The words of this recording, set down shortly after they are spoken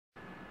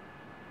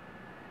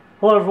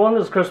Hello everyone,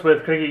 this is Chris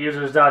with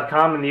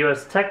CricketUsers.com and the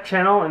US Tech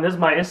channel, and this is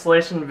my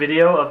installation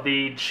video of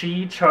the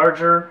Qi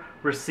charger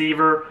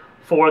receiver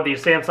for the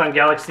Samsung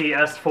Galaxy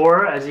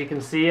S4. As you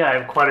can see, I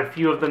have quite a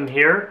few of them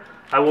here.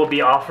 I will be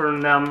offering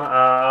them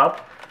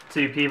up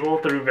to people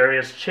through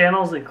various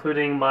channels,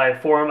 including my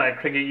forum at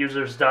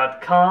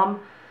CricketUsers.com.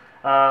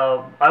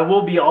 I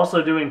will be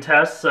also doing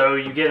tests so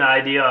you get an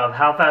idea of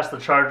how fast the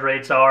charge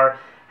rates are,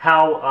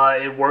 how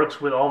it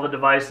works with all the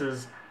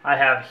devices I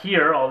have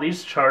here, all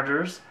these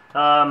chargers.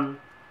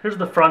 Here's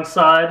the front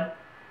side.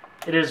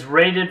 It is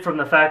rated from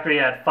the factory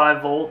at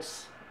 5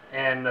 volts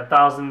and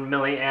 1000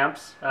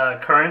 milliamps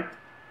current.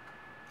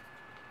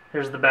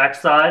 Here's the back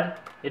side.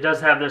 It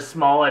does have this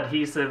small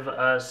adhesive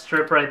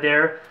strip right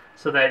there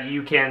so that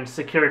you can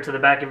secure it to the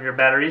back of your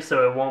battery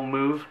so it won't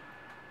move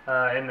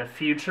in the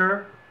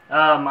future.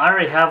 I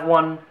already have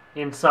one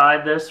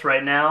inside this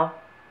right now,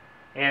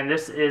 and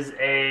this is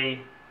a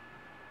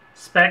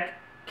spec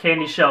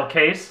candy shell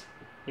case.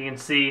 You can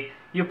see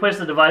you place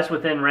the device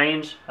within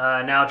range,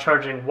 now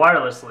charging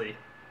wirelessly.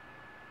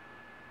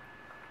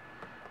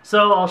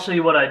 So I'll show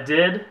you what I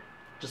did.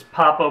 Just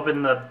pop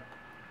open the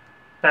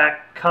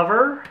back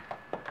cover.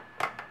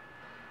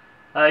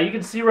 You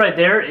can see right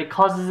there, it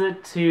causes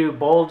it to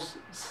bulge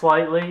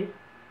slightly.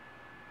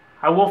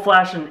 I will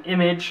flash an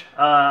image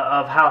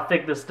of how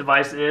thick this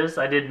device is.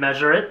 I did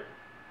measure it.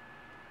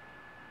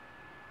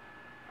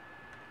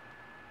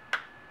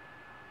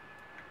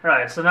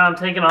 Alright, so now I'm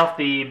taking off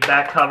the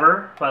back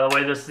cover. By the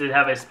way, this did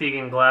have a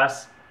speaking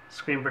glass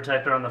screen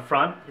protector on the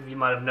front, if you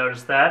might have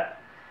noticed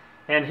that.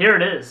 And here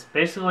it is.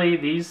 Basically,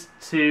 these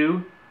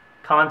two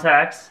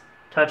contacts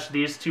touch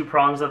these two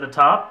prongs at the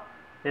top.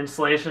 The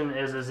installation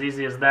is as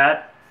easy as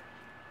that.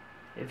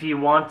 If you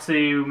want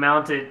to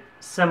mount it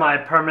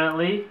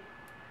semi-permanently,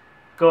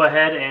 go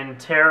ahead and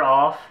tear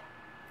off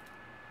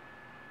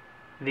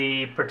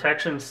the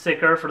protection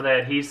sticker for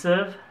the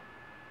adhesive.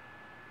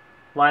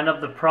 Line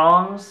up the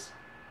prongs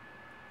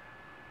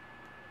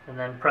and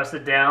then press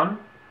it down.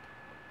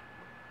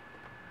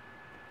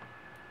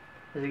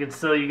 As you can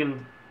see, you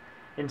can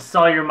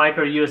install your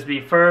micro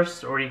USB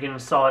first, or you can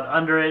install it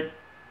under it.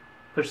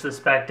 Push this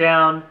back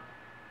down.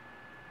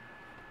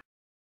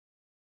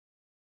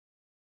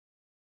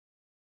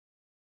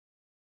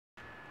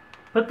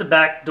 Put the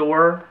back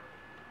door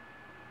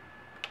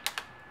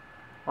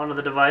onto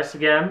the device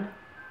again.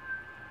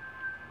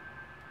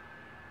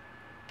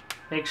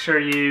 Make sure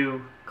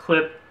you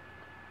clip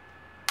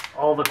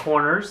all the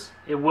corners.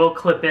 It will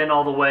clip in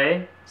all the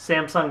way.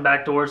 Samsung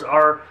back doors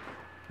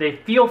they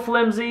feel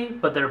flimsy,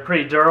 but they're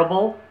pretty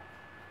durable.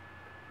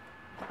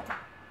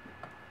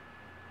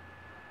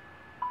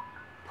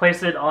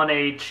 Place it on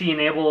a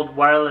Qi-enabled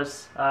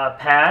wireless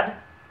pad,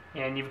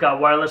 and you've got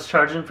wireless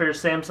charging for your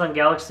Samsung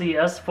Galaxy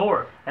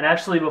S4. And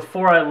actually,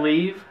 before I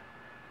leave,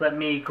 let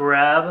me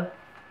grab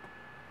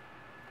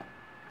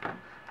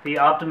the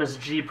Optimus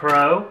G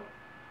Pro.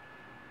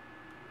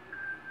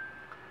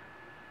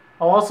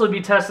 I'll also be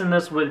testing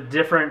this with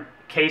different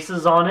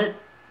cases on it.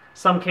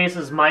 Some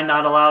cases might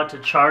not allow it to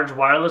charge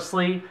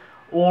wirelessly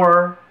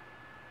or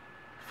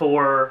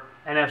for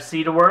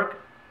NFC to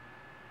work.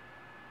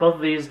 Both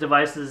of these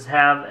devices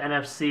have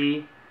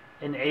NFC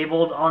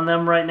enabled on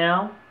them right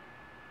now.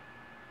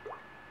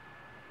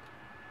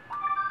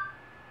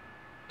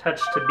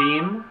 Touch to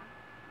beam.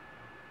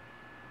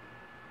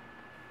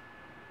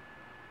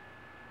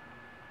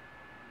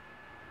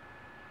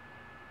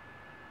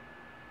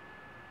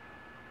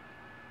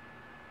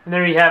 And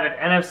there you have it.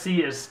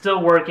 NFC is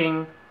still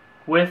working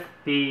with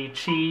the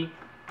Qi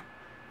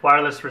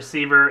wireless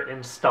receiver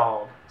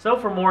installed. So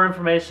for more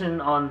information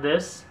on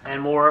this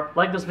and more,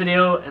 like this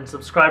video and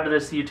subscribe to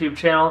this YouTube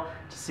channel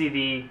to see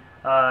the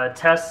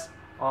tests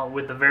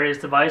with the various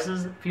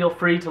devices. Feel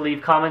free to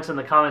leave comments in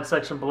the comment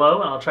section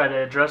below, and I'll try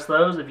to address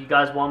those. If you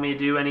guys want me to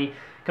do any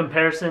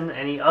comparison,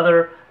 any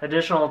other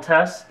additional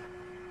tests,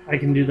 I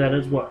can do that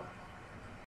as well.